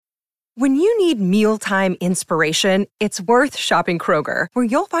When you need mealtime inspiration, it's worth shopping Kroger, where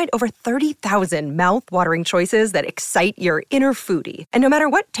you'll find over 30,000 mouth-watering choices that excite your inner foodie. And no matter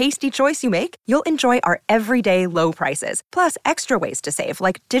what tasty choice you make, you'll enjoy our everyday low prices, plus extra ways to save,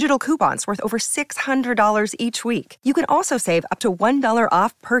 like digital coupons worth over $600 each week. You can also save up to $1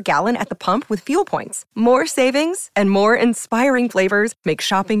 off per gallon at the pump with fuel points. More savings and more inspiring flavors make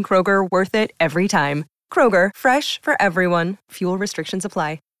shopping Kroger worth it every time. Kroger, fresh for everyone. Fuel restrictions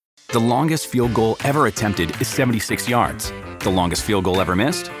apply. The longest field goal ever attempted is 76 yards. The longest field goal ever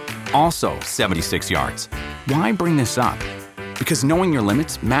missed? Also 76 yards. Why bring this up? Because knowing your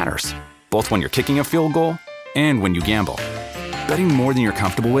limits matters, both when you're kicking a field goal and when you gamble. Betting more than you're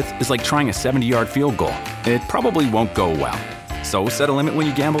comfortable with is like trying a 70-yard field goal. It probably won't go well. So set a limit when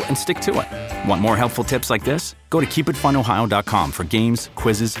you gamble and stick to it. Want more helpful tips like this? Go to keepitfunohio.com for games,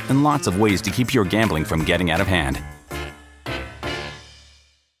 quizzes, and lots of ways to keep your gambling from getting out of hand.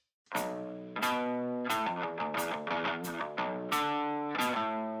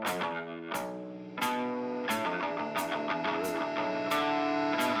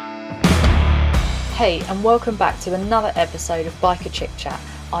 Hey, and welcome back to another episode of Biker Chick Chat.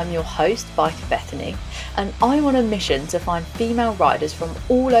 I'm your host, Biker Bethany, and I'm on a mission to find female riders from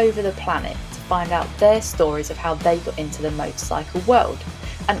all over the planet to find out their stories of how they got into the motorcycle world.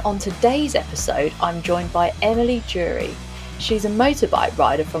 And on today's episode, I'm joined by Emily Dury. She's a motorbike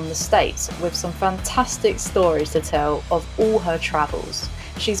rider from the States with some fantastic stories to tell of all her travels.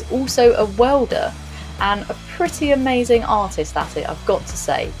 She's also a welder and a pretty amazing artist at it, I've got to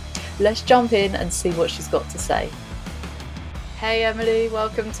say. Let's jump in and see what she's got to say. Hey Emily,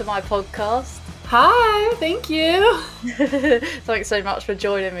 welcome to my podcast. Hi, thank you. Thanks so much for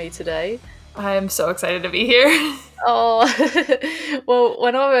joining me today. I'm so excited to be here. Oh, well,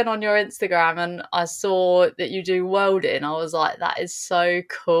 when I went on your Instagram and I saw that you do welding, I was like, that is so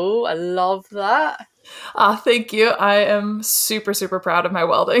cool. I love that. Thank you. I am super, super proud of my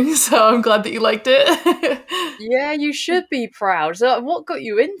welding, so I'm glad that you liked it. Yeah, you should be proud. So what got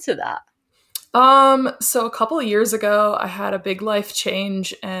you into that? So a couple of years ago, I had a big life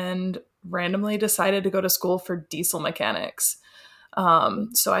change and randomly decided to go to school for diesel mechanics.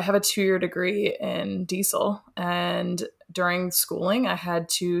 So I have a 2-year degree in diesel, and during schooling, I had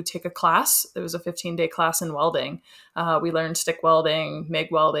to take a class. It was a 15-day class in welding. We learned stick welding, MIG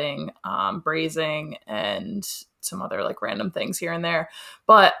welding, brazing, and some other like random things here and there.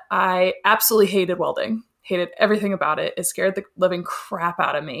 But I absolutely hated welding. Hated everything about it. It scared the living crap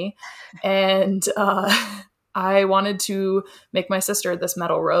out of me. And I wanted to make my sister this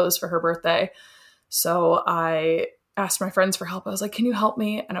metal rose for her birthday. So I asked my friends for help. I was like, can you help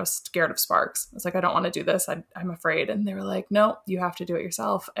me? And I was scared of sparks. I was like, I don't want to do this. I'm afraid. And they were like, no, you have to do it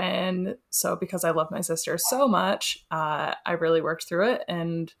yourself. And so because I love my sister so much, I really worked through it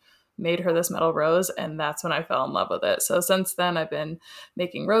and made her this metal rose. And that's when I fell in love with it. So since then I've been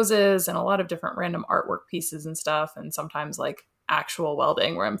making roses and a lot of different random artwork pieces and stuff. And sometimes like actual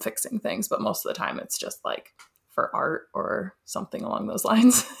welding where I'm fixing things, but most of the time it's just like for art or something along those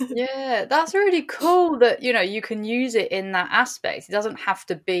lines. Yeah, that's really cool that, you know, you can use it in that aspect. It doesn't have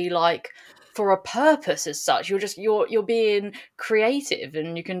to be like for a purpose as such. You're being creative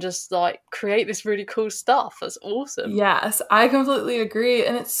and you can just like create this really cool stuff. That's awesome. Yes, I completely agree.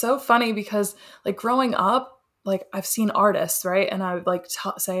 And it's so funny because like growing up, like I've seen artists, right? And I would like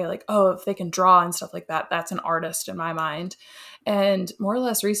say like, oh, if they can draw and stuff like that, that's an artist in my mind. And more or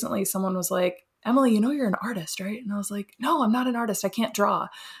less recently, someone was like, Emily, you know you're an artist, right? And I was like, no, I'm not an artist. I can't draw.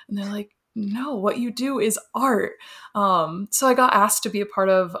 And they're like, no, what you do is art. So I got asked to be a part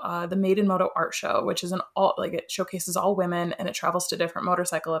of the Maiden Moto Art Show, which is it showcases all women and it travels to different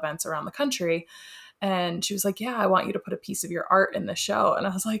motorcycle events around the country. And she was like, yeah, I want you to put a piece of your art in the show. And I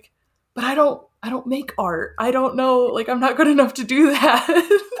was like, but I don't make art. I don't know, like I'm not good enough to do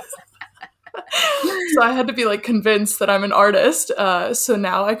that. So I had to be like convinced that I'm an artist. So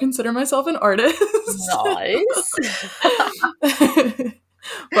now I consider myself an artist. Nice.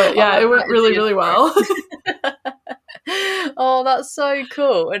 But yeah, it went really, really well. Oh, that's so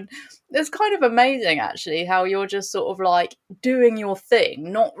cool. And it's kind of amazing actually how you're just sort of like doing your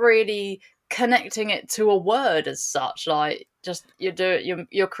thing, not really connecting it to a word as such. Like just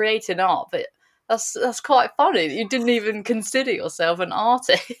you're creating art, but that's quite funny. You didn't even consider yourself an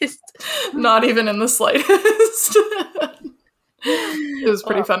artist. Not even in the slightest. It was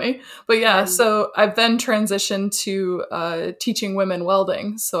pretty funny. But yeah, so I've then transitioned to teaching women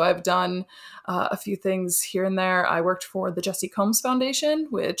welding. So I've done a few things here and there. I worked for the Jessie Combs Foundation,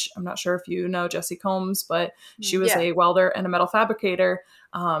 which I'm not sure if you know Jessie Combs, but she was a welder and a metal fabricator.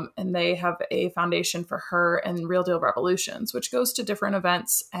 And they have a foundation for her and Real Deal Revolutions, which goes to different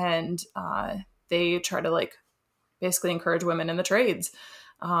events, and they try to like basically encourage women in the trades.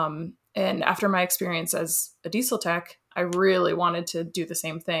 And after my experience as a diesel tech, I really wanted to do the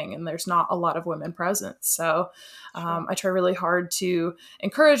same thing. And there's not a lot of women present. So I try really hard to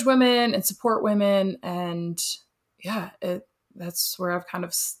encourage women and support women. And yeah, that's where I've kind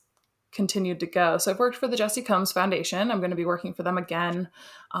of continued to go. So I've worked for the Jessie Combs Foundation. I'm going to be working for them again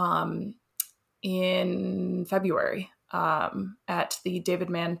in February at the David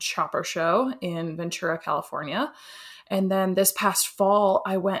Mann Chopper Show in Ventura, California. And then this past fall,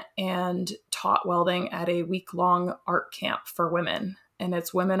 I went and taught welding at a week-long art camp for women. And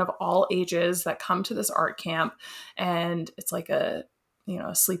it's women of all ages that come to this art camp. And it's like a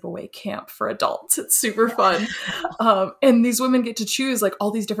sleepaway camp for adults. It's super fun. And these women get to choose like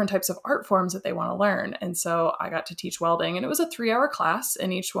all these different types of art forms that they want to learn. And so I got to teach welding, and it was a 3-hour class,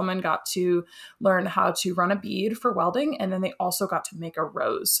 and each woman got to learn how to run a bead for welding. And then they also got to make a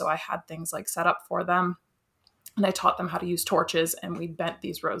rose. So I had things like set up for them. And I taught them how to use torches, and we bent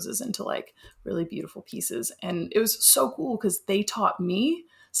these roses into like really beautiful pieces. And it was so cool because they taught me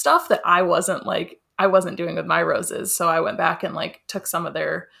stuff that I wasn't doing with my roses. So I went back and like took some of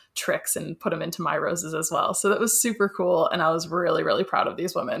their tricks and put them into my roses as well. So that was super cool. And I was really, really proud of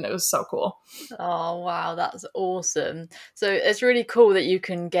these women. It was so cool. Oh, wow. That's awesome. So it's really cool that you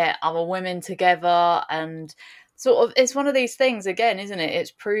can get other women together, and sort of, it's one of these things again, isn't it?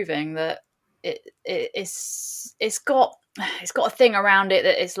 It's proving that it's got a thing around it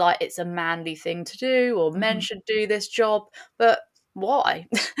that it's like it's a manly thing to do, or men should do this job, but why?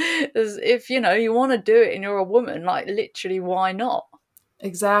 If you want to do it and you're a woman, like literally, why not?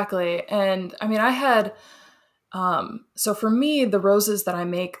 Exactly. And I mean, I had so for me, the roses that I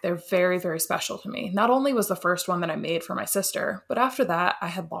make, they're very, very special to me. Not only was the first one that I made for my sister, but after that I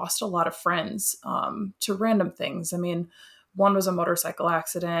had lost a lot of friends to random things. I mean, one was a motorcycle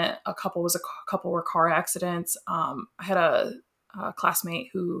accident. A couple were car accidents. I had a classmate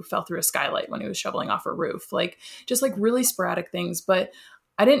who fell through a skylight when he was shoveling off a roof, like just like really sporadic things. But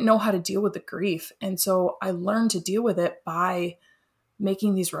I didn't know how to deal with the grief. And so I learned to deal with it by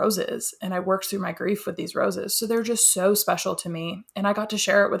making these roses, and I worked through my grief with these roses. So they're just so special to me. And I got to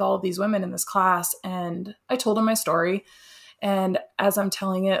share it with all of these women in this class, and I told them my story. And as I'm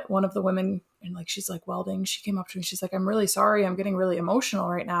telling it, one of the women, and like, she's like welding, she came up to me, she's like, I'm really sorry, I'm getting really emotional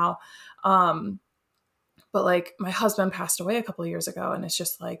right now. But like, my husband passed away a couple of years ago, and it's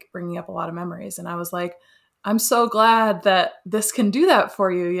just like bringing up a lot of memories. And I was like, I'm so glad that this can do that for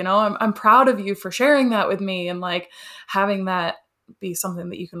you. I'm proud of you for sharing that with me, and like having that be something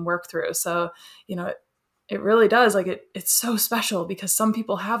that you can work through. So, it really does. Like it's so special because some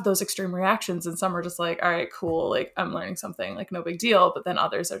people have those extreme reactions, and some are just like, all right, cool. Like I'm learning something, like no big deal. But then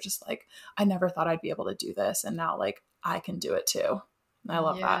others are just like, I never thought I'd be able to do this. And now like I can do it too. And I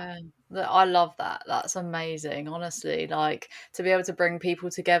love that. I love that. That's amazing. Honestly, like to be able to bring people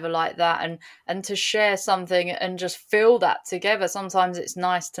together like that, and to share something and just feel that together. Sometimes it's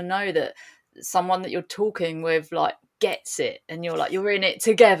nice to know that someone that you're talking with like gets it, and you're in it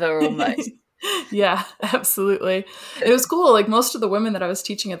together almost. Yeah, absolutely. It was cool. Like most of the women that I was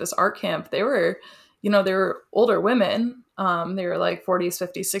teaching at this art camp, they were older women. They were like 40s,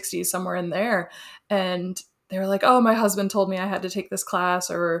 50s, 60s, somewhere in there. And they were like, oh, my husband told me I had to take this class,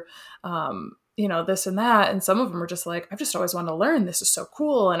 or, this and that. And some of them were just like, I've just always wanted to learn. This is so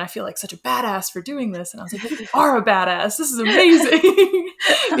cool. And I feel like such a badass for doing this. And I was like, you are a badass. This is amazing.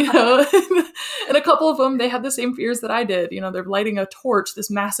 And a couple of them, they had the same fears that I did. They're lighting a torch, this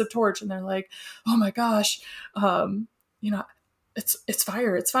massive torch. And they're like, oh my gosh, it's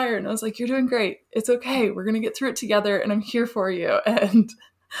fire. It's fire. And I was like, you're doing great. It's okay. We're going to get through it together. And I'm here for you. And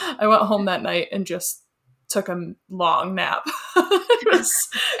I went home that night and just took a long nap. There was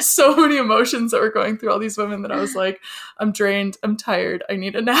so many emotions that were going through all these women that I was like, I'm drained, I'm tired, I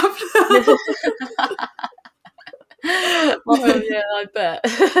need a nap. Oh yeah, I bet.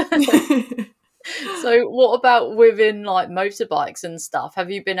 So what about within like motorbikes and stuff?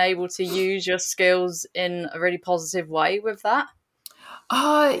 Have you been able to use your skills in a really positive way with that?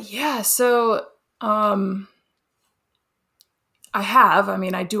 Yeah. So I have. I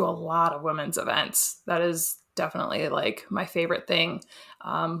mean, I do a lot of women's events. That is definitely like my favorite thing.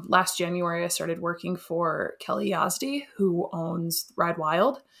 Last January, I started working for Kelly Yazdi, who owns Ride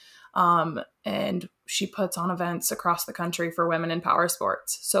Wild. And she puts on events across the country for women in power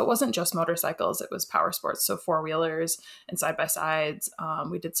sports. So it wasn't just motorcycles, it was power sports. So four-wheelers and side-by-sides.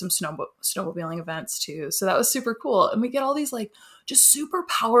 We did some snowmobiling events too. So that was super cool. And we get all these like just super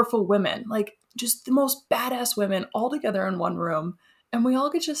powerful women, like just the most badass women all together in one room. And we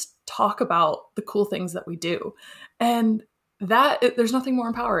all get just talk about the cool things that we do. And there's nothing more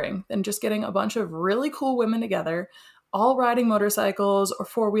empowering than just getting a bunch of really cool women together, all riding motorcycles or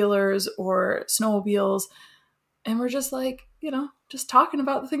four-wheelers or snowmobiles. And we're just like, just talking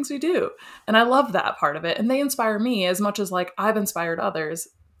about the things we do. And I love that part of it. And they inspire me as much as like I've inspired others.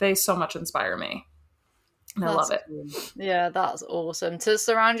 They so much inspire me. And I love it. Cool. Yeah, that's awesome. To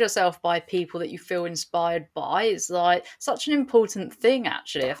surround yourself by people that you feel inspired by is like such an important thing,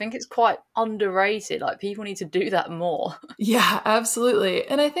 actually. I think it's quite underrated. Like people need to do that more. Yeah, absolutely.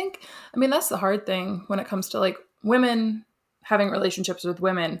 And I mean, that's the hard thing when it comes to like women having relationships with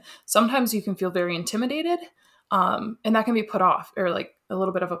women. Sometimes you can feel very intimidated. And that can be put off, or like a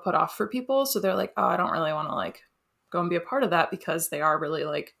little bit of a put off for people. So they're like, oh, I don't really want to like go and be a part of that because they are really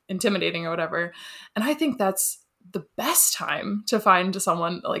like intimidating or whatever. And I think that's the best time to find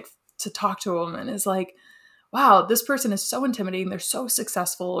someone like to talk to a woman is like, wow, this person is so intimidating. They're so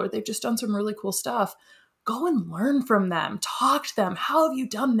successful, or they've just done some really cool stuff. Go and learn from them. Talk to them. How have you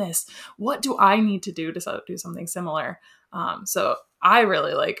done this? What do I need to do do something similar? So I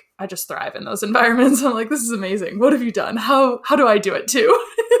really I just thrive in those environments. I'm like, this is amazing. What have you done? How do I do it too?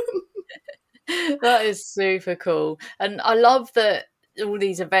 That is super cool. And I love that all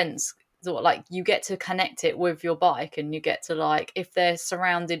these events, like you get to connect it with your bike, and you get to like, if they're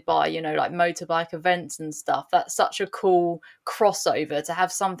surrounded by, like motorbike events and stuff, that's such a cool crossover to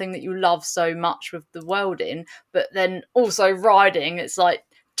have something that you love so much with the welding, but then also riding. It's like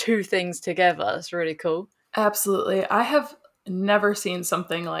two things together. It's really cool. Absolutely. I have never seen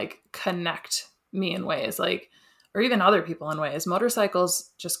something like connect me in ways like, or even other people in ways.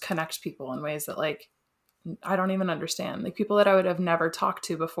 Motorcycles just connect people in ways that like, I don't even understand. Like people that I would have never talked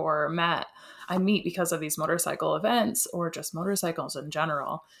to before or met, I meet because of these motorcycle events or just motorcycles in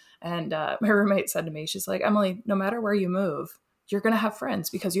general. And my roommate said to me, she's like, Emily, no matter where you move, you're going to have friends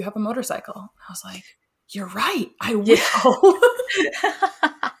because you have a motorcycle. And I was like, you're right. I will.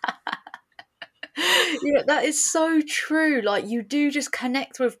 Yeah, that is so true. Like you do just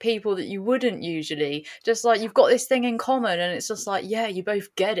connect with people that you wouldn't usually. Just like you've got this thing in common, and it's just like, yeah, you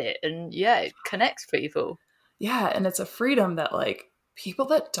both get it, and yeah, it connects people. Yeah, and it's a freedom that like people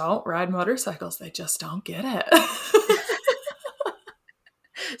that don't ride motorcycles, they just don't get it.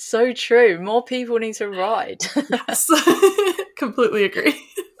 So true. More people need to ride. Yes, completely agree.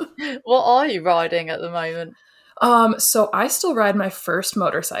 What are you riding at the moment? So I still ride my first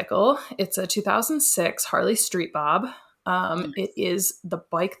motorcycle. It's a 2006 Harley StreetBob. It is the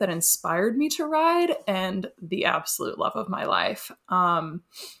bike that inspired me to ride and the absolute love of my life.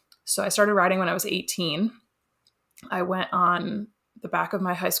 So I started riding when I was 18. I went on the back of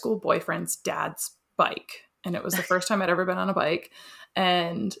my high school boyfriend's dad's bike, and it was the first time I'd ever been on a bike.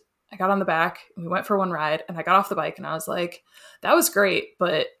 And I got on the back, and we went for one ride, and I got off the bike, and I was like, that was great,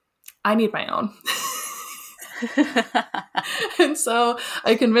 but I need my own. And so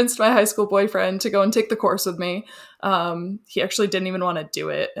I convinced my high school boyfriend to go and take the course with me. He actually didn't even want to do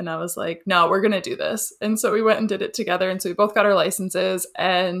it. And I was like, no, we're going to do this. And so we went and did it together. And so we both got our licenses.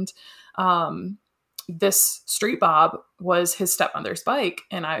 And this StreetBob was his stepmother's bike.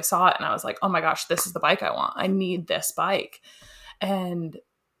 And I saw it and I was like, oh my gosh, this is the bike I want. I need this bike. And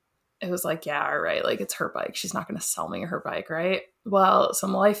it was like, yeah, all right. Like it's her bike. She's not going to sell me her bike. Right. Well,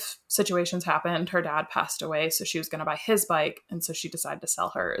 some life situations happened. Her dad passed away. So she was going to buy his bike. And so she decided to sell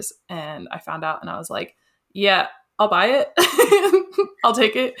hers. And I found out and I was like, yeah, I'll buy it. I'll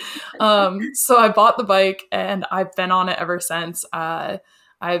take it. So I bought the bike and I've been on it ever since.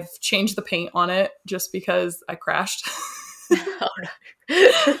 I've changed the paint on it just because I crashed. Oh, no.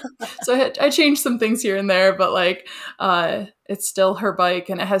 So I changed some things here and there, but like it's still her bike,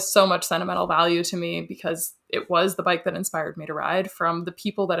 and it has so much sentimental value to me because it was the bike that inspired me to ride, from the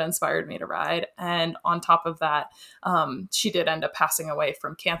people that inspired me to ride. And on top of that, she did end up passing away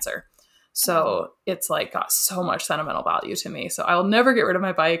from cancer. So it's like got so much sentimental value to me. So I'll never get rid of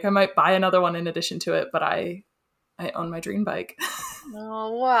my bike. I might buy another one in addition to it, but I own my dream bike.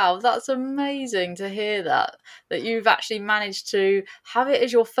 Oh, wow. That's amazing to hear that you've actually managed to have it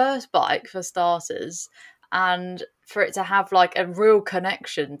as your first bike for starters, and for it to have like a real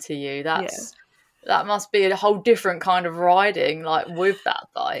connection to you. That must be a whole different kind of riding, like with that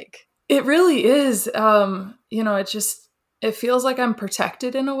bike. It really is. It feels like I'm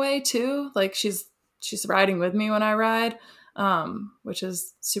protected in a way too. Like she's riding with me when I ride, which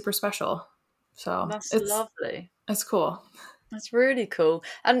is super special. So That's lovely. It's cool. That's really cool.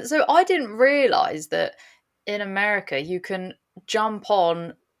 And so I didn't realize that in America you can jump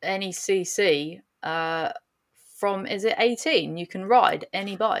on any CC from, is it 18? You can ride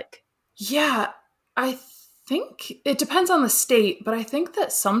any bike. Yeah, I think it depends on the state, but I think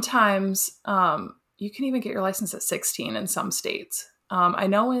that sometimes you can even get your license at 16 in some states. I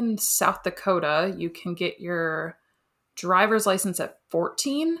know in South Dakota, you can get your driver's license at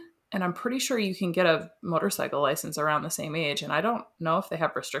 14, and I'm pretty sure you can get a motorcycle license around the same age. And I don't know if they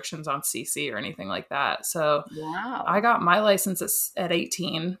have restrictions on CC or anything like that. So Wow. I got my license at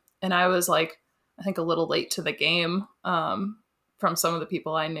 18, and I was like, I think a little late to the game from some of the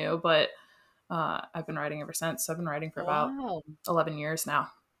people I knew, but I've been riding ever since. So I've been riding for about 11 years now.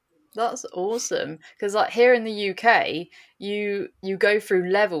 That's awesome. Because like here in the UK, you go through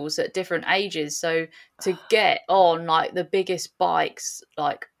levels at different ages. So to get on like the biggest bikes,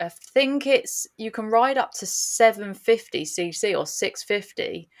 like I think you can ride up to 750cc or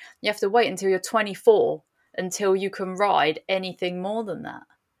 650. You have to wait until you're 24 until you can ride anything more than that.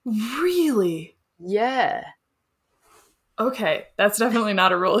 Really? Yeah. Okay, that's definitely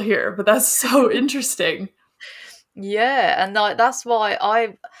not a rule here, but that's so interesting. Yeah, and like that's why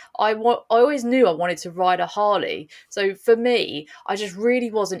I always knew I wanted to ride a Harley. So for me, I just really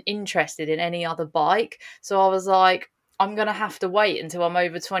wasn't interested in any other bike. So I was like, I'm gonna have to wait until I'm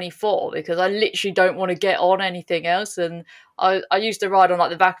over 24 because I literally don't want to get on anything else. And I used to ride on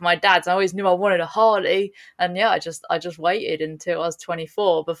like the back of my dad's. I always knew I wanted a Harley, and yeah, I just waited until I was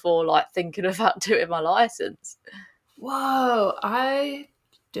 24 before like thinking about doing my license. Whoa, I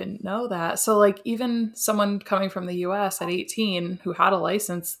didn't know that. So like even someone coming from the US at 18 who had a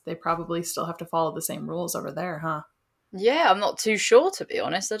license, they probably still have to follow the same rules over there, huh? Yeah, I'm not too sure, to be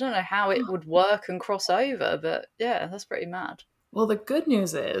honest. I don't know how it would work and cross over, but yeah, that's pretty mad. Well, the good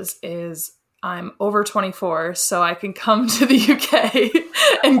news is I'm over 24, so I can come to the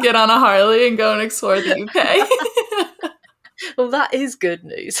UK and get on a Harley and go and explore the UK. Well, that is good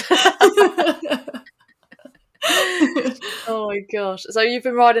news. Oh my gosh. So you've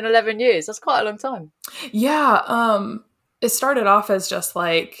been riding 11 years. That's quite a long time. Yeah. It started off as just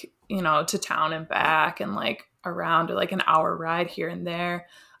like, to town and back and like around like an hour ride here and there.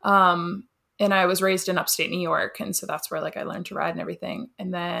 And I was raised in upstate New York. And so that's where like I learned to ride and everything.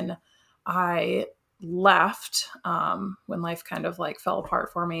 And then I left when life kind of like fell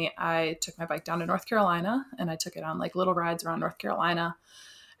apart for me. I took my bike down to North Carolina and I took it on like little rides around North Carolina.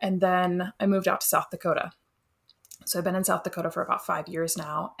 And then I moved out to South Dakota. So I've been in South Dakota for about 5 years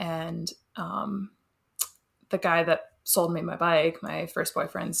now. And the guy that sold me my bike, my first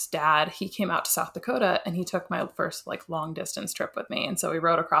boyfriend's dad, he came out to South Dakota and he took my first like long distance trip with me. And so we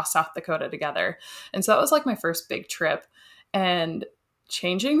rode across South Dakota together. And so that was like my first big trip. And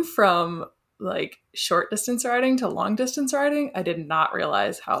changing from like short distance riding to long distance riding, I did not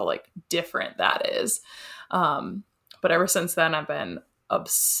realize how like different that is. But ever since then, I've been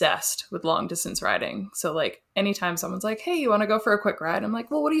obsessed with long distance riding. So like anytime someone's like, hey, you want to go for a quick ride? I'm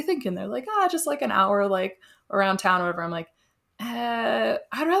like, well, what are you thinking? They're like, just like an hour, like around town or whatever. I'm like, I'd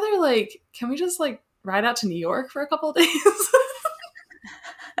rather like, can we just like ride out to New York for a couple of days?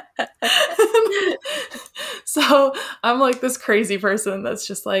 So I'm like this crazy person that's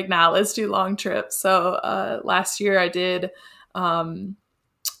just like, nah, let's do long trips. So last year I did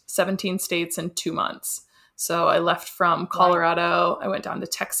 17 states in 2 months. So I left from Colorado, I went down to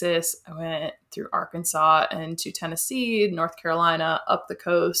Texas, I went through Arkansas and to Tennessee, North Carolina, up the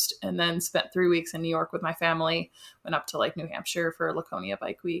coast, and then spent 3 weeks in New York with my family, went up to like New Hampshire for Laconia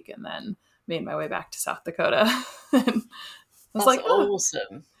Bike Week, and then made my way back to South Dakota. And That's like,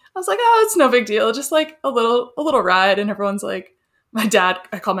 awesome. I was like, it's no big deal. Just like a little ride. And everyone's like, I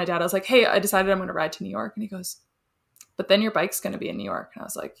called my dad. I was like, hey, I decided I'm going to ride to New York. And he goes, but then your bike's going to be in New York. And I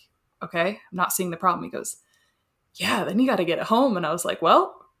was like, okay, I'm not seeing the problem. He goes, yeah, then you got to get it home. And I was like,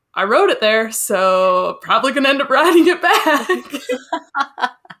 well, I rode it there, so probably going to end up riding it back.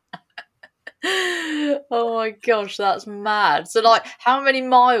 Oh my gosh, that's mad. So like, how many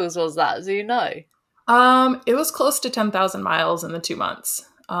miles was that? Do you know? It was close to 10,000 miles in the 2 months.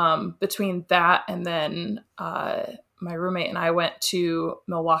 Between that and then my roommate and I went to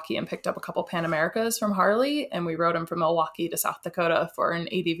Milwaukee and picked up a couple Pan Americas from Harley, and we rode them from Milwaukee to South Dakota for an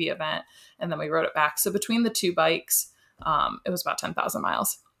ADV event, and then we rode it back. So between the two bikes, it was about 10,000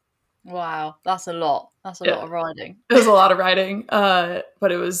 miles. Wow, that's a lot. That's a lot of riding. It was a lot of riding,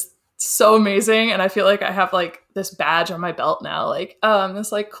 but it was so amazing, and I feel like I have like this badge on my belt now, like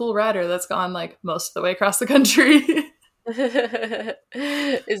this like cool rider that's gone like most of the way across the country. Do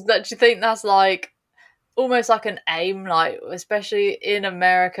you think that's like almost like an aim, like especially in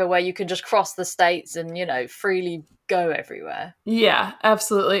America where you can just cross the states and, you know, freely go everywhere. Yeah,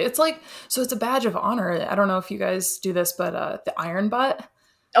 absolutely. It's like, so it's a badge of honor. I don't know if you guys do this, but the iron butt.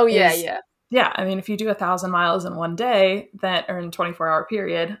 Oh yeah, yeah. Yeah, I mean, if you do 1,000 miles in one day, that or in a 24-hour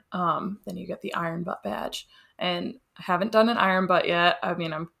period, then you get the iron butt badge. And I haven't done an iron butt yet. I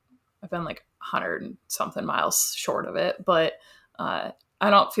mean, I've been like 100 and something miles short of it, but I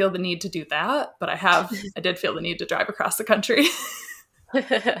don't feel the need to do that. But I did feel the need to drive across the country.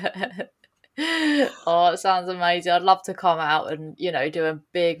 Oh, it sounds amazing. I'd love to come out and, you know, do a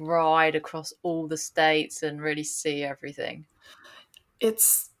big ride across all the states and really see everything.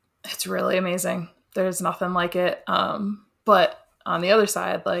 It's really amazing. There's nothing like it. But on the other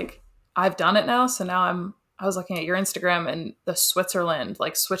side, like I've done it now. So now I was looking at your Instagram and the Switzerland,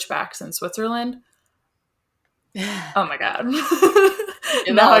 like switchbacks in Switzerland. Oh my God.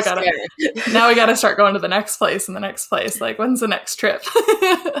 Now I gotta start going to the next place and the next place. Like, when's the next trip?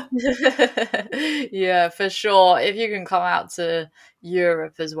 Yeah, for sure. If you can come out to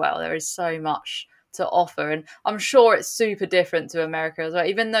Europe as well, there is so much to offer, and I'm sure it's super different to America as well.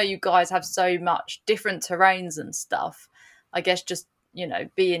 Even though you guys have so much different terrains and stuff, I guess just, you know,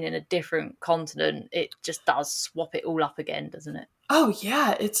 being in a different continent, it just does swap it all up again, doesn't it? Oh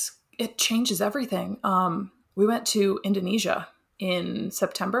yeah, it changes everything. We went to Indonesia in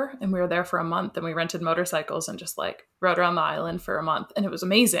September and we were there for a month and we rented motorcycles and just like rode around the island for a month and it was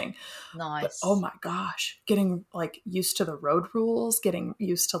amazing. Nice. But, oh my gosh, getting like used to the road rules, getting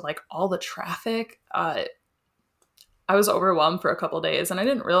used to like all the traffic. I was overwhelmed for a couple of days and I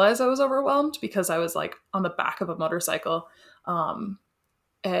didn't realize I was overwhelmed because I was like on the back of a motorcycle.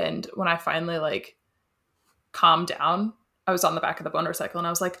 And when I finally like calmed down, I was on the back of the motorcycle and I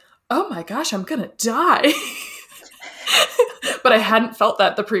was like, oh my gosh, I'm gonna die. But I hadn't felt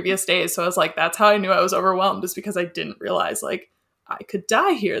that the previous days. So I was like, that's how I knew I was overwhelmed, is because I didn't realize like I could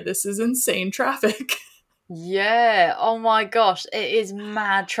die here. This is insane traffic. Yeah. Oh my gosh. It is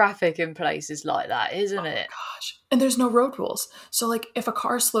mad traffic in places like that, isn't it? Gosh. And there's no road rules. So like if a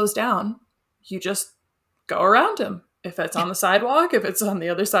car slows down, you just go around him. If it's on the sidewalk, if it's on the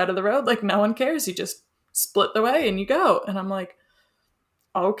other side of the road, like no one cares. You just split the way and you go. And I'm like,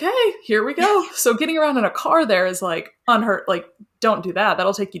 okay, here we go. So getting around in a car there is like unhurt. Like, don't do that.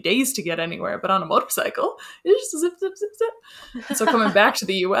 That'll take you days to get anywhere. But on a motorcycle, it's just zip, zip, zip, zip. And so coming back to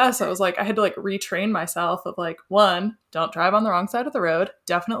the US, I was like, I had to like retrain myself of like, one, don't drive on the wrong side of the road.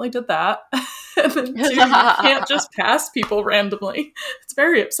 Definitely did that. And then two, you can't just pass people randomly. It's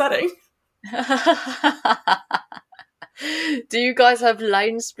very upsetting. Do you guys have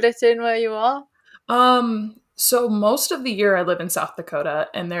lane splitting where you are? So most of the year I live in South Dakota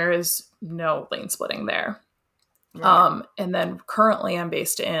and there is no lane splitting there. Right. And then currently I'm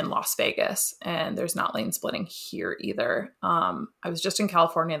based in Las Vegas and there's not lane splitting here either. I was just in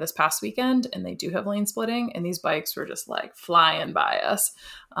California this past weekend and they do have lane splitting and these bikes were just like flying by us.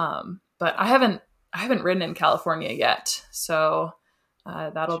 But I haven't ridden in California yet. So,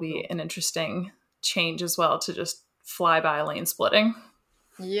 that'll be an interesting change as well to just fly by lane splitting.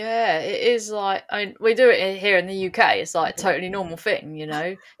 Yeah, it is like, I mean, we do it here in the UK. It's like a totally normal thing, you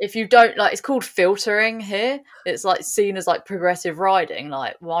know. If you don't like, it's called filtering here. It's like seen as like progressive riding.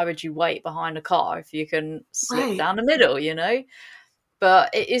 Like, why would you wait behind a car if you can slip down the middle, you know?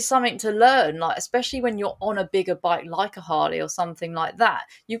 But it is something to learn, like especially when you're on a bigger bike like a Harley or something like that.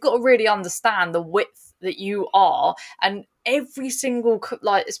 You've got to really understand the width that you are, and every single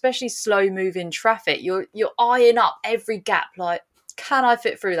like, especially slow moving traffic, you're eyeing up every gap. Like, can I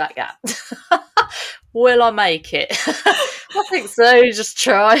fit through that gap? Will I make it? I think so. Just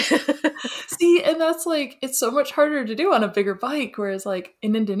try. See, and that's like, it's so much harder to do on a bigger bike. Whereas like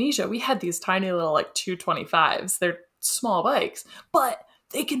in Indonesia, we had these tiny little like 225s. They're small bikes, but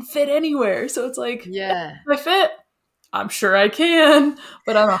they can fit anywhere. So it's like, yeah, if I fit, I'm sure I can.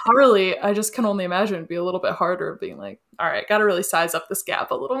 But on a Harley, I just can only imagine it'd be a little bit harder being like, all right, got to really size up this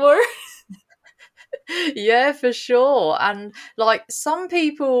gap a little more. Yeah, for sure. And like some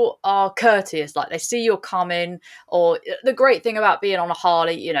people are courteous, like they see you're coming, or the great thing about being on a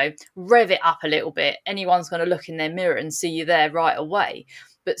Harley, you know, rev it up a little bit. Anyone's going to look in their mirror and see you there right away.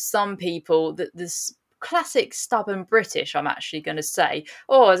 But some people, this classic stubborn British, I'm actually going to say,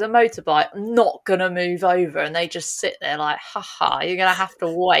 oh, as a motorbike, I'm not going to move over. And they just sit there like, haha, you're going to have to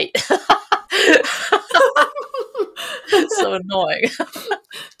wait. It's so annoying.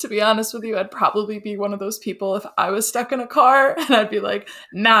 To be honest with you, I'd probably be one of those people if I was stuck in a car and I'd be like,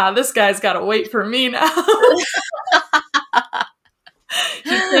 nah, this guy's got to wait for me now. He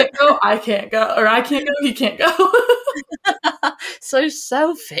can't go, I can't go. Or I can't go, he can't go. So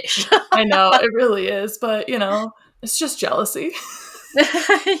selfish. I know, it really is. But, it's just jealousy.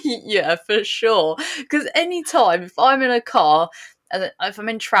 Yeah, for sure. Because anytime, if I'm in a car, and if I'm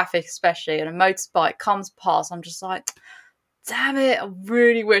in traffic especially, and a motorbike comes past, I'm just like, damn it, I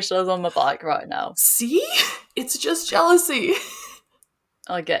really wish I was on my bike right now. See? It's just jealousy.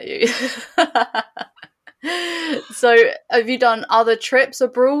 I get you. So, have you done other trips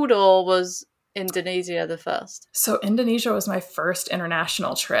abroad, or was Indonesia the first? So Indonesia was my first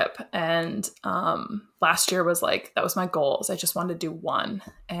international trip, and last year was that was my goals. I just wanted to do one,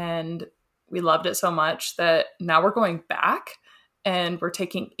 and we loved it so much that now we're going back, and we're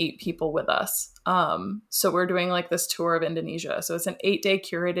taking 8 people with us. So we're doing this tour of Indonesia. So it's an 8-day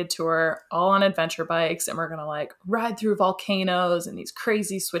curated tour, all on adventure bikes, and we're gonna ride through volcanoes and these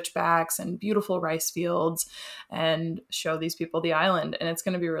crazy switchbacks and beautiful rice fields, and show these people the island. And it's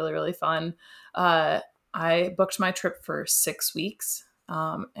gonna be really, really fun. I booked my trip for 6 weeks,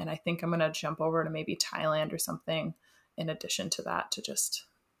 and I think I'm going to jump over to maybe Thailand or something in addition to that, to just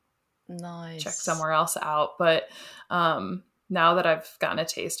check somewhere else out. But now that I've gotten a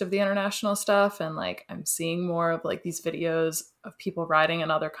taste of the international stuff, and I'm seeing more of these videos of people riding in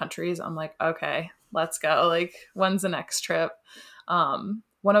other countries, I'm like, okay, let's go. When's the next trip?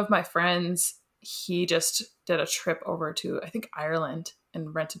 One of my friends, he just did a trip over to, I think, Ireland,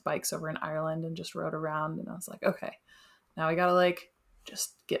 and rented bikes over in Ireland and just rode around. And I was like, okay, now I gotta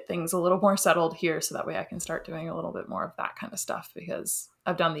just get things a little more settled here, so that way I can start doing a little bit more of that kind of stuff, because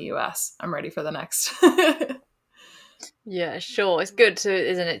I've done the US. I'm ready for the next. Yeah, sure. It's good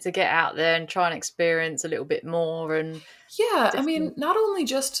isn't it, to get out there and try and experience a little bit more. And yeah, I mean, not only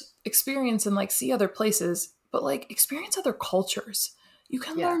just experience and see other places, but experience other cultures. You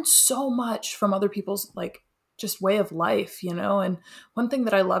can learn so much from other people's just way of life, and one thing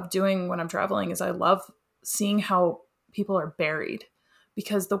that I love doing when I'm traveling is I love seeing how people are buried,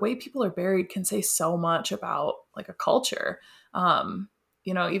 because the way people are buried can say so much about a culture.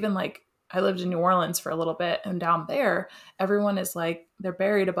 Even I lived in New Orleans for a little bit, and down there everyone is they're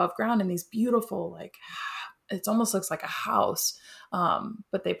buried above ground in these beautiful it almost looks like a house,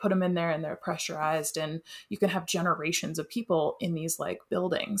 but they put them in there and they're pressurized, and you can have generations of people in these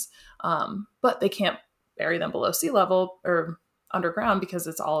buildings, but they can't bury them below sea level or underground, because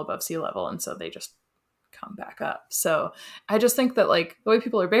it's all above sea level. And so they just come back up. So I just think that the way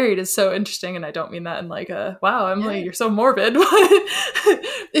people are buried is so interesting. And I don't mean that in wow, Emily, you're so morbid.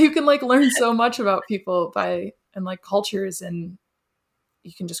 You can learn so much about people and cultures, and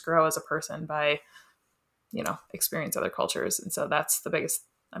you can just grow as a person by, experience other cultures. And so that's the biggest,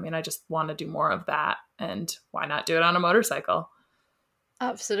 I just want to do more of that. And why not do it on a motorcycle?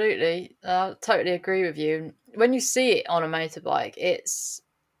 Absolutely. I totally agree with you. When you see it on a motorbike, it's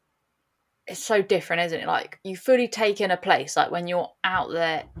so different, isn't it? You fully take in a place, when you're out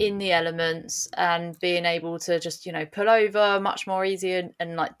there in the elements and being able to just, pull over much more easy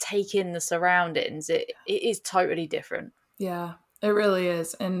and take in the surroundings. It is totally different. Yeah, it really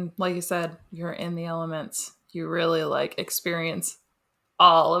is. And like you said, you're in the elements. You really experience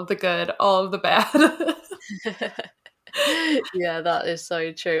all of the good, all of the bad. Yeah, that is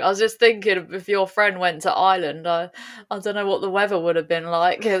so true. I was just thinking, if your friend went to Ireland, I don't know what the weather would have been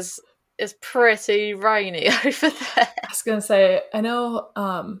like, because it's pretty rainy over there. I was going to say, I know,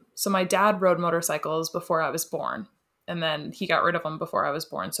 so my dad rode motorcycles before I was born, and then he got rid of them before I was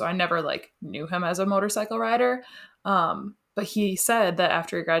born. So I never knew him as a motorcycle rider. But he said that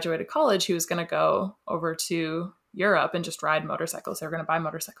after he graduated college, he was going to go over to Europe and just ride motorcycles. They were going to buy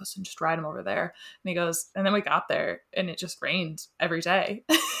motorcycles and just ride them over there. And he goes, and then we got there and it just rained every day.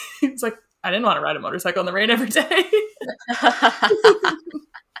 He was like, I didn't want to ride a motorcycle in the rain every day.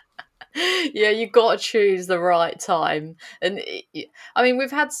 Yeah, you got to choose the right time. And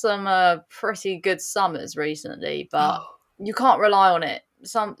we've had some pretty good summers recently, but you can't rely on it.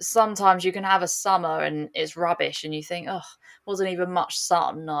 Sometimes you can have a summer and it's rubbish and you think, wasn't even much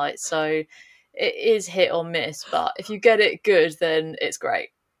sun night. So it is hit or miss, but if you get it good, then it's great.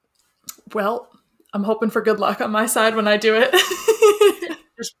 Well, I'm hoping for good luck on my side when I do it.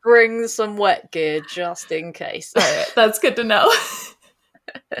 Just bring some wet gear just in case. All right, that's good to know.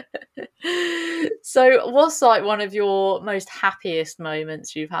 So what's one of your most happiest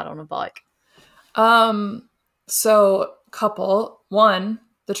moments you've had on a bike? So couple. One,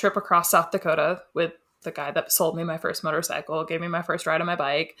 the trip across South Dakota with the guy that sold me my first motorcycle, gave me my first ride on my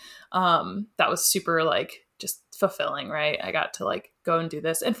bike. That was super just fulfilling, right? I got to go and do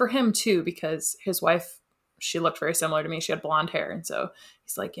this. And for him too, because his wife, she looked very similar to me. She had blonde hair. And so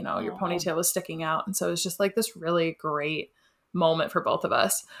he's like, your ponytail was sticking out. And so it was just this really great moment for both of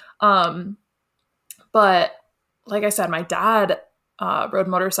us. But like I said, my dad rode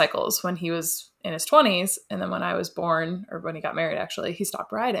motorcycles when he was in his 20s. And then when I was born, or when he got married, actually, he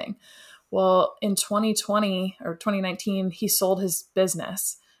stopped riding. Well, in 2020 or 2019, he sold his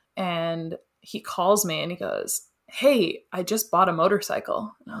business, and he calls me and he goes, "Hey, I just bought a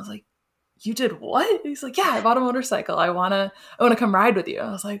motorcycle." And I was like, "You did what?" He's like, "Yeah, I bought a motorcycle. I want to come ride with you."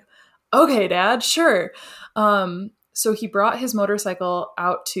 I was like, "Okay, Dad, sure." So he brought his motorcycle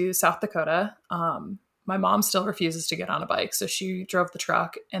out to South Dakota. My mom still refuses to get on a bike, so she drove the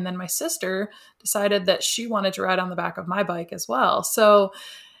truck. And then my sister decided that she wanted to ride on the back of my bike as well. So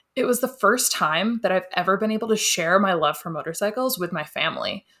it was the first time that I've ever been able to share my love for motorcycles with my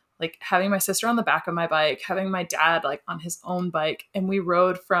family. Like having my sister on the back of my bike, having my dad like on his own bike. And we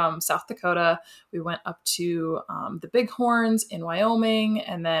rode from South Dakota. We went up to the Bighorns in Wyoming,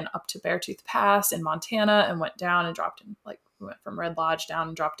 and then up to Beartooth Pass in Montana, and went down and dropped in, like we went from Red Lodge down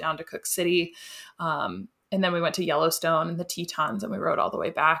and dropped down to Cook City. And then we went to Yellowstone and the Tetons, and we rode all the way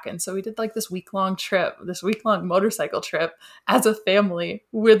back. And so we did like this week-long motorcycle trip as a family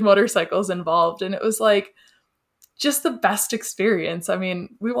with motorcycles involved. And it was like just the best experience. I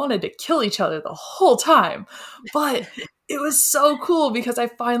mean, we wanted to kill each other the whole time, but it was so cool because I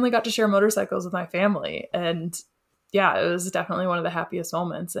finally got to share motorcycles with my family. And yeah, it was definitely one of the happiest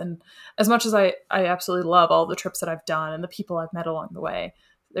moments. And as much as I absolutely love all the trips that I've done and the people I've met along the way,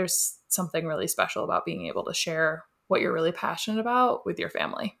 there's something really special about being able to share what you're really passionate about with your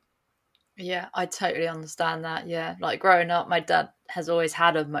family. Yeah, I totally understand that. Yeah, like growing up, my dad has always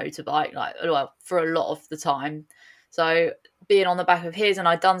had a motorbike, like, well, for a lot of the time. So being on the back of his, and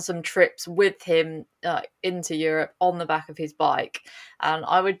I'd done some trips with him into Europe on the back of his bike. And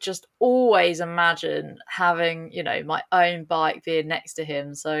I would just always imagine having, you know, my own bike being next to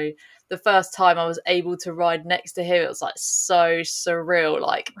him. So the first time I was able to ride next to him, it was like so surreal.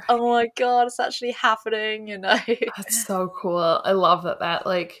 Like, right. Oh my God, it's actually happening, you know? That's so cool. I love that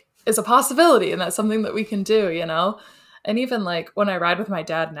like is a possibility, and that's something that we can do, you know? And even like when I ride with my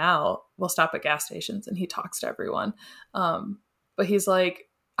dad now, we'll stop at gas stations and he talks to everyone. But he's like,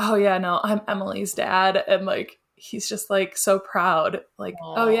 "Oh yeah, no, I'm Emily's dad." And like, he's just like so proud. Like,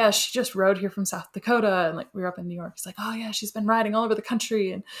 aww. "Oh yeah, she just rode here from South Dakota." And like, we were up in New York. He's like, "Oh yeah, she's been riding all over the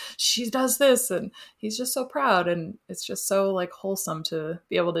country and she does this." And he's just so proud. And it's just so like wholesome to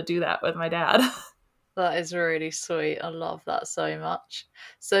be able to do that with my dad. That is really sweet. I love that so much.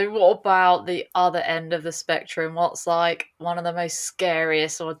 So what about the other end of the spectrum? What's like one of the most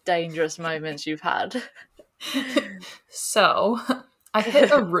scariest or dangerous moments you've had? So I hit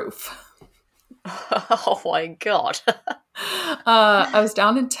a roof. Oh my God. I was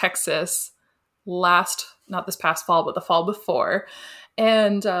down in Texas not this past fall, but the fall before.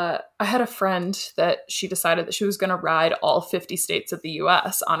 And I had a friend that she decided that she was going to ride all 50 states of the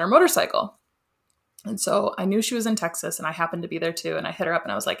US on her motorcycle. And so I knew she was in Texas, and I happened to be there too. And I hit her up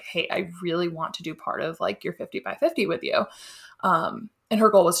and I was like, "Hey, I really want to do part of like your 50 by 50 with you." And her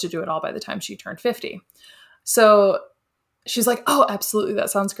goal was to do it all by the time she turned 50. So she's like, "Oh, absolutely.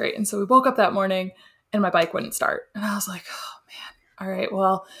 That sounds great." And so we woke up that morning and my bike wouldn't start. And I was like, "Oh man. All right.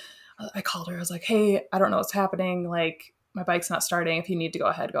 Well," I called her. I was like, "Hey, I don't know what's happening. Like my bike's not starting. If you need to go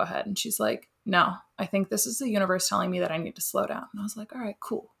ahead, go ahead." And she's like, "No, I think this is the universe telling me that I need to slow down." And I was like, "All right,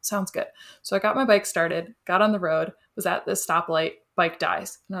 cool. Sounds good." So I got my bike started, got on the road, was at this stoplight, bike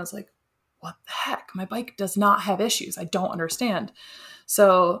dies. And I was like, "What the heck? My bike does not have issues. I don't understand."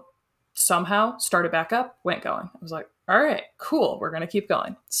 So somehow started back up, went going. I was like, "All right, cool. We're going to keep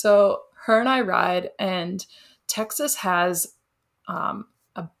going." So her and I ride, and Texas has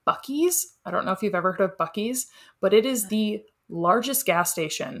a Buc-ee's. I don't know if you've ever heard of Buc-ee's, but it is the largest gas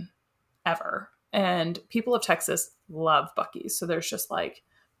station ever. And people of Texas love Buc-ee's. So there's just like,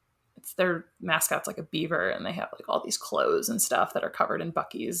 it's their mascot's like a beaver, and they have like all these clothes and stuff that are covered in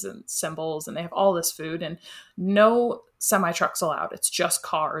Buc-ee's and symbols, and they have all this food, and no semi trucks allowed. It's just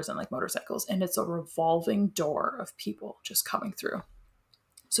cars and like motorcycles. And it's a revolving door of people just coming through.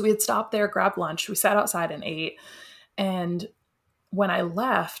 So we had stopped there, grabbed lunch. We sat outside and ate. And when I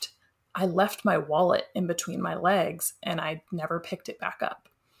left my wallet in between my legs, and I never picked it back up.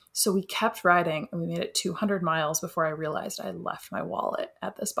 So we kept riding, and we made it 200 miles before I realized I left my wallet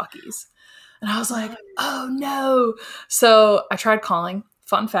at this Buc-ee's. And I was like, "Oh no." So I tried calling.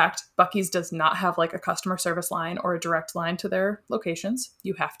 Fun fact, Buc-ee's does not have like a customer service line or a direct line to their locations.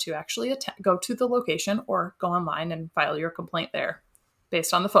 You have to actually go to the location or go online and file your complaint there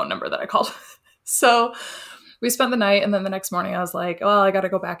based on the phone number that I called. So we spent the night, and then the next morning I was like, "Well, I got to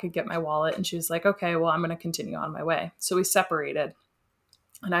go back and get my wallet." And she was like, "Okay, well, I'm going to continue on my way." So we separated,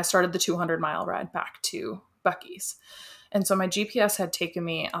 and I started the 200-mile ride back to Buc-ee's. And so my GPS had taken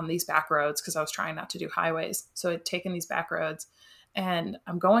me on these back roads because I was trying not to do highways. So I'd taken these back roads and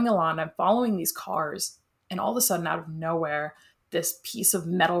I'm going along, I'm following these cars, and all of a sudden out of nowhere, this piece of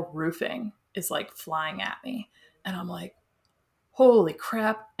metal roofing is like flying at me. And I'm like, holy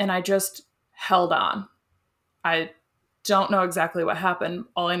crap. And I just held on. I don't know exactly what happened.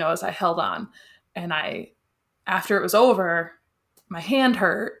 All I know is I held on. And after it was over, my hand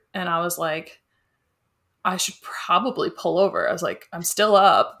hurt. And I was like, I should probably pull over. I was like, I'm still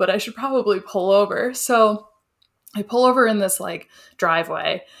up, but I should probably pull over. So I pull over in this like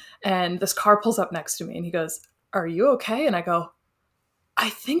driveway, and this car pulls up next to me, and he goes, are you okay? And I go, I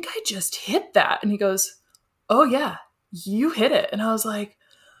think I just hit that. And he goes, oh yeah, you hit it. And I was like,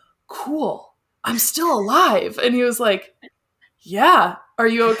 cool, I'm still alive. And he was like, yeah, are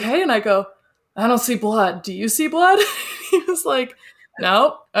you okay? And I go, I don't see blood. Do you see blood? He was like,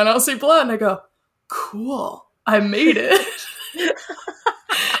 no, I don't see blood. And I go, cool, I made it.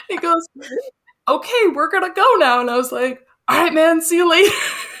 He goes, okay, we're gonna go now. And I was like, all right, man, see you later.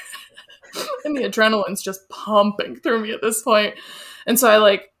 And the adrenaline's just pumping through me at this point. And so I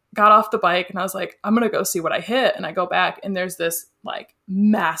like got off the bike and I was like, I'm gonna go see what I hit. And I go back and there's this like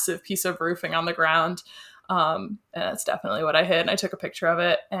massive piece of roofing on the ground. And that's definitely what I hit. And I took a picture of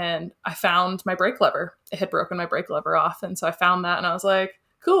it and I found my brake lever. It had broken my brake lever off. And so I found that and I was like,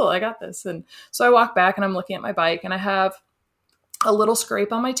 cool, I got this. And so I walk back and I'm looking at my bike and I have a little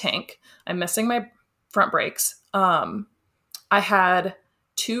scrape on my tank. I'm missing my front brakes. I had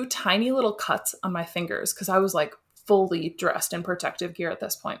 2 tiny little cuts on my fingers because I was like fully dressed in protective gear at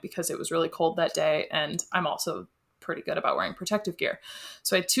this point because it was really cold that day. And I'm also pretty good about wearing protective gear.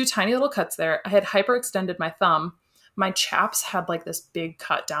 So I had 2 tiny little cuts there. I had hyperextended my thumb. My chaps had like this big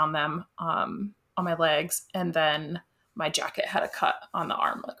cut down them on my legs. And then my jacket had a cut on the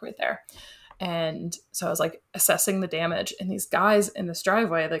arm, like right there. And so I was like assessing the damage, and these guys in this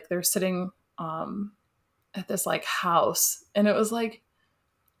driveway, like they're sitting at this like house, and it was like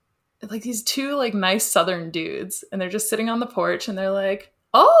these 2 like nice Southern dudes, and they're just sitting on the porch and they're like,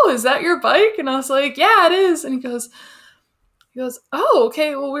 oh, is that your bike? And I was like, yeah, it is. And he goes, oh,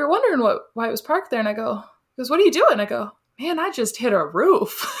 okay. Well, we were wondering why it was parked there. And he goes, what are you doing? I go, man, I just hit a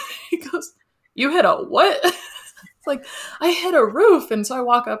roof. He goes, you hit a what? It's like, I hit a roof. And so I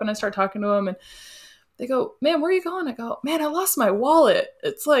walk up and I start talking to him and they go, man, where are you going? I go, man, I lost my wallet.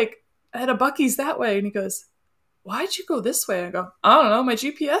 It's like, I had a Buc-ee's that way. And he goes, why'd you go this way? I go, I don't know. My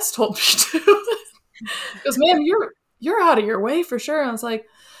GPS told me to. He goes, man, you're out of your way for sure. And I was like,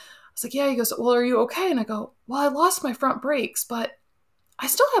 yeah. He goes, well, are you okay? And I go, well, I lost my front brakes, but I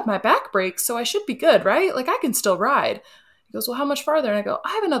still have my back brakes, so I should be good, right? Like I can still ride. He goes, well, how much farther? And I go,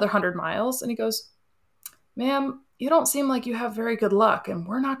 I have another 100 miles. And he goes, ma'am, you don't seem like you have very good luck, and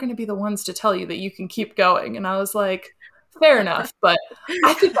we're not going to be the ones to tell you that you can keep going. And I was like, fair enough, but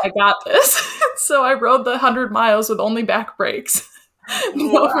I think I got this. So I rode the 100 miles with only back brakes.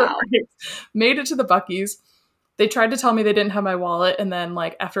 Wow. Made it to the Buc-ee's. They tried to tell me they didn't have my wallet. And then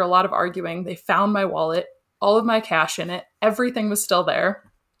like after a lot of arguing, they found my wallet, all of my cash in it. Everything was still there.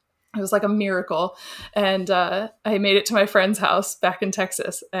 It was like a miracle. And I made it to my friend's house back in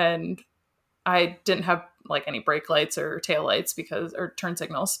Texas. And I didn't have like any brake lights or tail lights or turn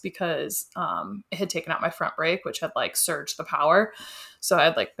signals because it had taken out my front brake, which had like surged the power. So I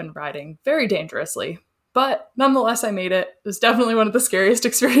had like been riding very dangerously. But nonetheless, I made it. It was definitely one of the scariest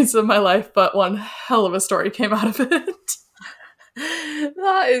experiences of my life, but one hell of a story came out of it.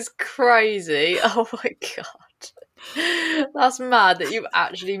 That is crazy. Oh my God. That's mad that you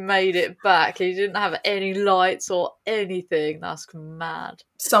actually made it back. You didn't have any lights or anything. That's mad.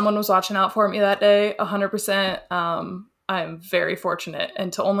 Someone was watching out for me that day, 100%. I'm very fortunate.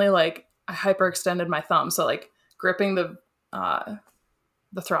 And to only like, I hyperextended my thumb. So like gripping the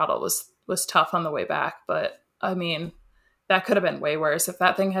throttle was tough on the way back. But I mean, that could have been way worse. If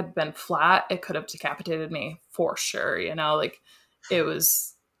that thing had been flat, it could have decapitated me for sure. You know, like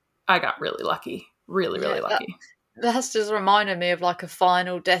I got really lucky, really lucky. That's just reminded me of like a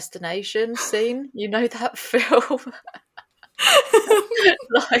Final Destination scene. You know that film?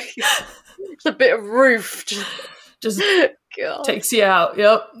 Like it's a bit of roof just takes you out.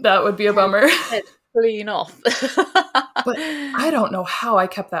 Yep, that would be a bummer. Clean off. But I don't know how I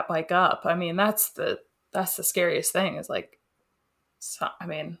kept that bike up. I mean, that's the scariest thing is like, so, I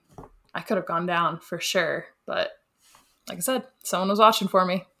mean, I could have gone down for sure, but like I said, someone was watching for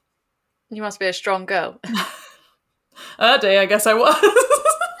me. You must be a strong girl. That day, I guess I was.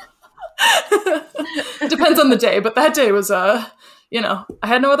 It depends on the day, but that day was I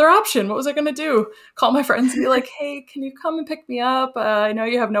had no other option. What was I going to do? Call my friends and be like, hey, can you come and pick me up? I know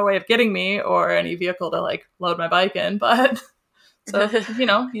you have no way of getting me or any vehicle to like load my bike in, but so,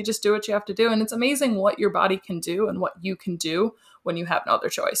 you just do what you have to do. And it's amazing what your body can do and what you can do when you have no other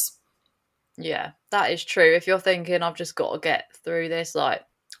choice. Yeah, that is true. If you're thinking, I've just got to get through this, like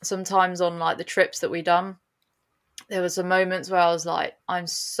sometimes on like the trips that we done, there were some moments where I was like, I'm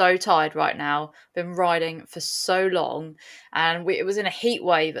so tired right now. Been riding for so long, and it was in a heat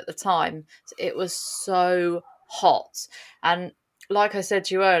wave at the time. So it was so hot, and like I said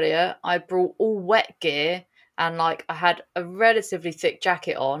to you earlier, I brought all wet gear, and like I had a relatively thick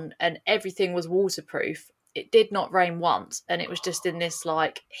jacket on, and everything was waterproof. It did not rain once, and it was just in this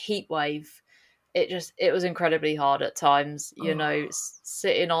like heat wave. It was incredibly hard at times,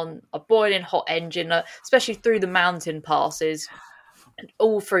 sitting on a boiling hot engine, especially through the mountain passes and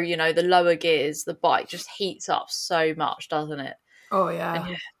all through, the lower gears. The bike just heats up so much, doesn't it? Oh, yeah.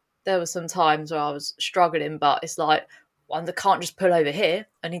 And there were some times where I was struggling, but it's like, I can't just pull over here.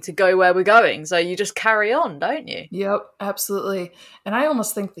 I need to go where we're going. So you just carry on, don't you? Yep, absolutely. And I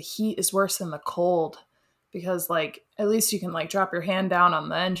almost think the heat is worse than the cold. Because, like, at least you can, like, drop your hand down on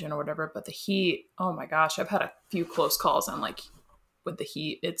the engine or whatever. But the heat, oh, my gosh. I've had a few close calls on, like, with the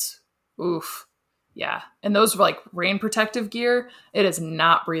heat. It's, oof. Yeah. And those, like, rain protective gear, it is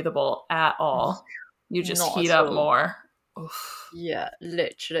not breathable at all. You just heat up more. Oof. Yeah,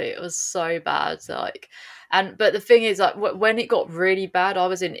 literally. It was so bad. Like, but the thing is, like, when it got really bad, I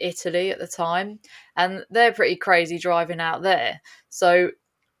was in Italy at the time. And they're pretty crazy driving out there. So...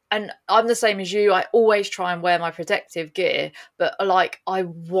 And I'm the same as you. I always try and wear my protective gear, but like I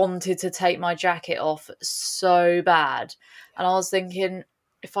wanted to take my jacket off so bad. And I was thinking,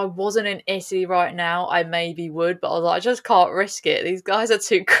 if I wasn't in Italy right now, I maybe would, but I was like, I just can't risk it. These guys are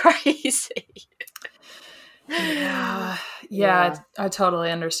too crazy. Yeah, I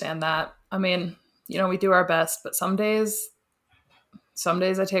totally understand that. I mean, we do our best, but some days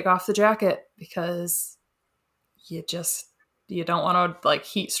I take off the jacket because you don't want to like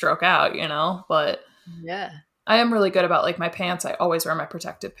heat stroke out, but yeah, I am really good about like my pants. I always wear my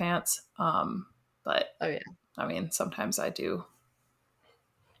protective pants. But oh yeah, I mean, sometimes I do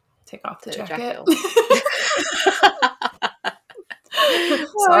take off the jacket.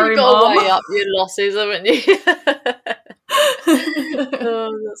 Sorry, you got to weigh up your losses, haven't you?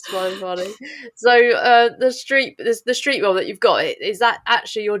 Oh, that's so funny. So the StreetBob that you've got, is that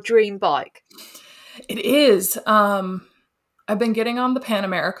actually your dream bike? It is. I've been getting on the Pan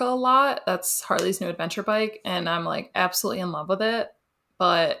America a lot. That's Harley's new adventure bike, and I'm like absolutely in love with it.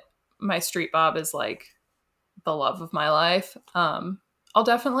 But my StreetBob is like the love of my life. I'll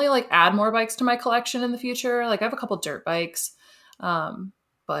definitely like add more bikes to my collection in the future. Like I have a couple dirt bikes,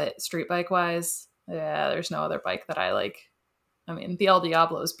 but street bike wise, there's no other bike that I like. I mean, the El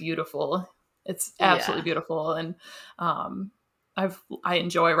Diablo is beautiful. It's absolutely beautiful, and I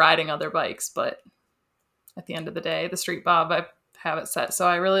enjoy riding other bikes, but at the end of the day, the StreetBob, I have it set. So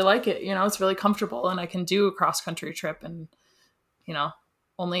I really like it. It's really comfortable, and I can do a cross-country trip and,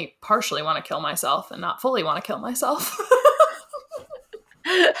 only partially want to kill myself and not fully want to kill myself.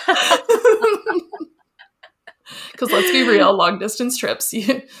 Because let's be real, long-distance trips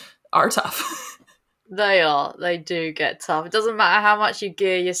are tough. They are. They do get tough. It doesn't matter how much you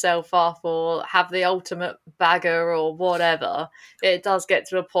gear yourself up or have the ultimate bagger or whatever. It does get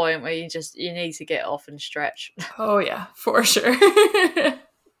to a point where you need to get off and stretch. Oh, yeah, for sure.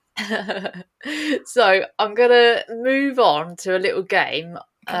 So I'm going to move on to a little game,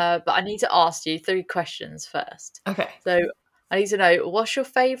 but I need to ask you 3 questions first. Okay. So I need to know, what's your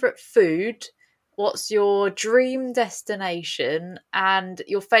favourite food? What's your dream destination and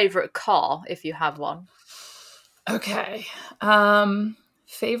your favourite car, if you have one? Okay.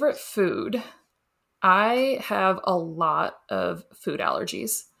 Favorite food. I have a lot of food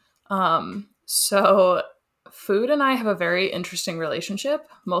allergies. So food and I have a very interesting relationship.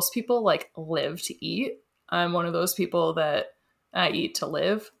 Most people like live to eat. I'm one of those people that I eat to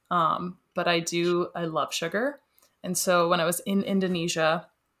live. But I love sugar. And so when I was in Indonesia,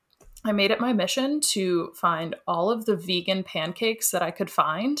 I made it my mission to find all of the vegan pancakes that I could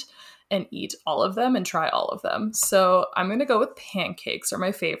find and eat all of them and try all of them. So I'm going to go with pancakes are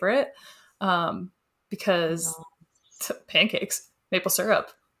my favorite because pancakes, maple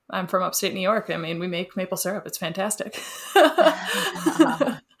syrup. I'm from upstate New York. I mean, we make maple syrup. It's fantastic.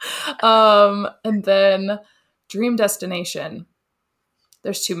 And then dream destination.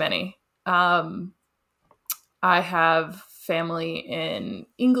 There's too many. I have family in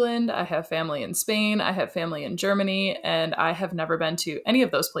England. I have family in Spain. I have family in Germany, and I have never been to any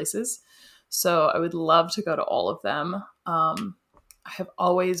of those places. So I would love to go to all of them. I have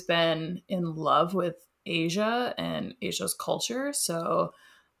always been in love with Asia and Asia's culture. So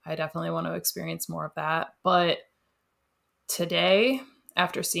I definitely want to experience more of that. But today,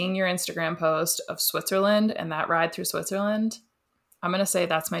 after seeing your Instagram post of Switzerland and that ride through Switzerland, I'm going to say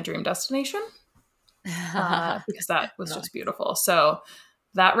that's my dream destination because that was just beautiful. So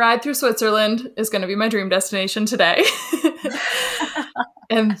that ride through Switzerland is going to be my dream destination today.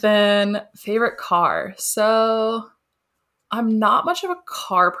 And then favorite car. So I'm not much of a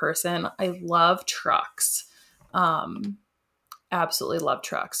car person. I love trucks. Absolutely love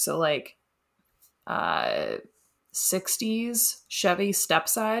trucks. So like 60s Chevy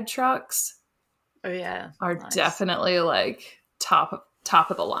stepside trucks. Oh yeah. Are nice. Definitely like top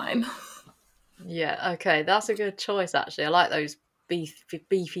of the line. Yeah, okay. That's a good choice actually. I like those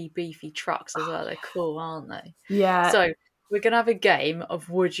beefy trucks as well. They're cool, aren't they? Yeah. So we're going to have a game of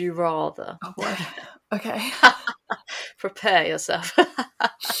Would You Rather. Oh boy. Okay. Prepare yourself.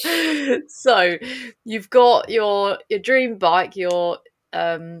 So you've got your dream bike, your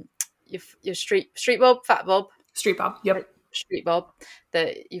StreetBob, Fat Bob. StreetBob, yep. StreetBob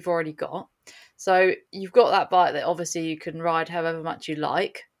that you've already got. So you've got that bike that obviously you can ride however much you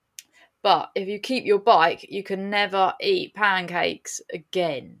like. But if you keep your bike, you can never eat pancakes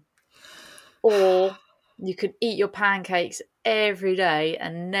again. Or you could eat your pancakes every day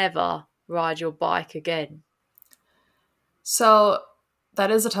and never ride your bike again. So that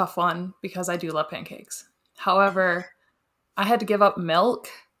is a tough one because I do love pancakes. However, I had to give up milk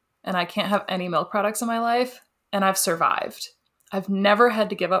and I can't have any milk products in my life, and I've survived. I've never had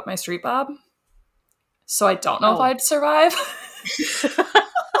to give up my StreetBob, so I don't know if I'd survive.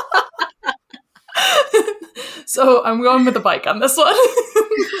 So I'm going with the bike on this one.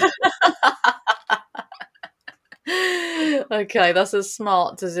 Okay, that's a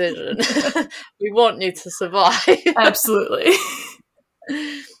smart decision. We want you to survive. Absolutely.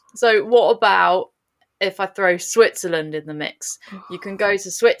 So what about if I throw Switzerland in the mix? You can go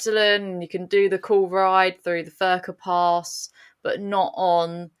to Switzerland and you can do the cool ride through the Furka Pass, but not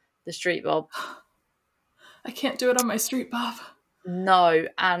on the StreetBob. I can't do it on my StreetBob. No,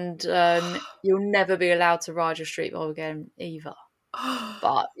 and you'll never be allowed to ride your StreetBob again either.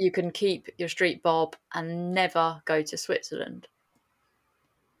 But you can keep your StreetBob and never go to Switzerland.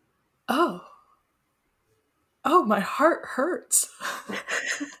 Oh, my heart hurts.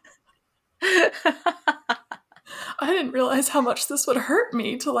 I didn't realize how much this would hurt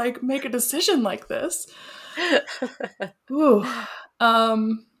me to like make a decision like this. Ooh.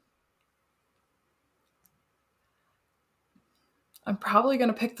 I'm probably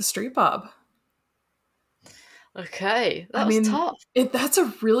going to pick the StreetBob. Okay, that was tough. That's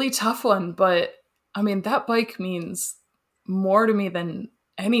a really tough one, but I mean, that bike means more to me than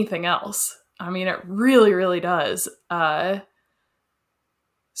anything else. I mean, it really, really does.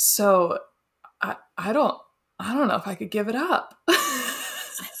 So I don't know if I could give it up.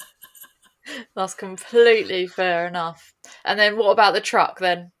 That's completely fair enough. And then what about the truck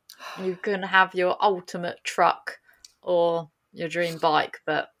then? You can have your ultimate truck or your dream bike,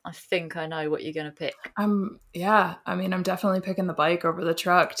 but I think I know what you're going to pick. I'm definitely picking the bike over the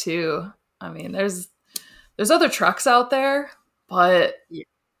truck too. I mean, there's other trucks out there, but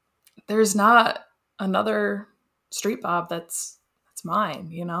there's not another StreetBob that's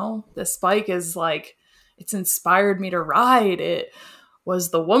mine, you know? This bike is like, it's inspired me to ride. It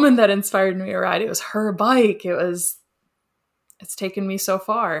was the woman that inspired me to ride. It was her bike. It's taken me so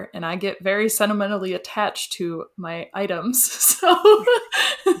far, and I get very sentimentally attached to my items. So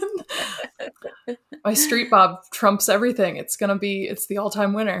my StreetBob trumps everything. It's the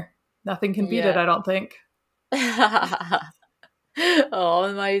all-time winner. Nothing can beat it, I don't think. Oh,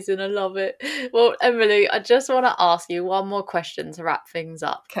 amazing. I love it. Well, Emily, I just want to ask you one more question to wrap things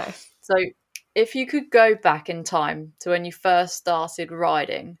up. Okay. So if you could go back in time to when you first started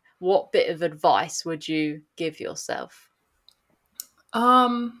riding, what bit of advice would you give yourself?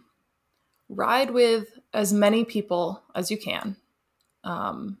 Ride with as many people as you can,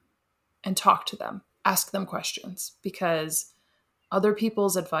 and talk to them, ask them questions, because other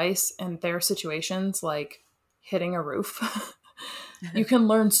people's advice and their situations, like hitting a roof, you can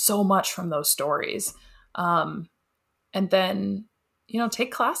learn so much from those stories. And then,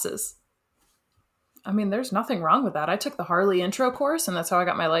 take classes. I mean, there's nothing wrong with that. I took the Harley intro course and that's how I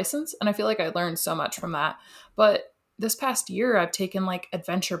got my license. And I feel like I learned so much from that. But this past year, I've taken like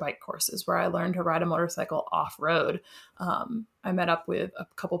adventure bike courses where I learned to ride a motorcycle off-road. I met up with a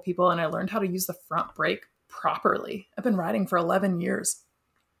couple people and I learned how to use the front brake properly. I've been riding for 11 years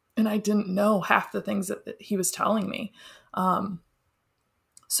and I didn't know half the things that he was telling me.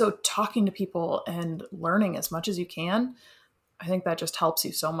 So talking to people and learning as much as you can, I think that just helps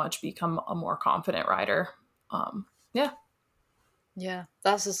you so much become a more confident rider. Yeah,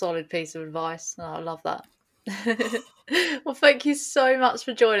 that's a solid piece of advice. Oh, I love that. Well, thank you so much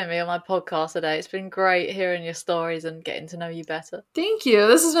for joining me on my podcast today. It's been great hearing your stories and getting to know you better. Thank you.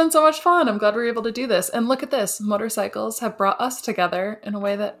 This has been so much fun. I'm glad we were able to do this. And look at this. Motorcycles have brought us together in a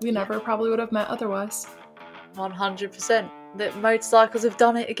way that we never probably would have met otherwise. 100%. The motorcycles have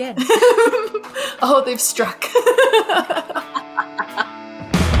done it again. Oh, they've struck.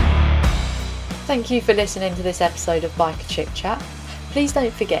 Thank you for listening to this episode of Biker Chick Chat. Please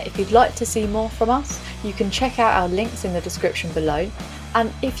don't forget, if you'd like to see more from us, you can check out our links in the description below.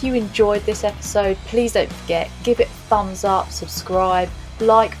 And if you enjoyed this episode, please don't forget, give it a thumbs up, subscribe,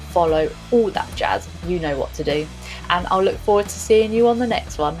 like, follow, all that jazz. You know what to do. And I'll look forward to seeing you on the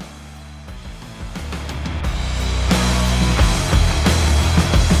next one.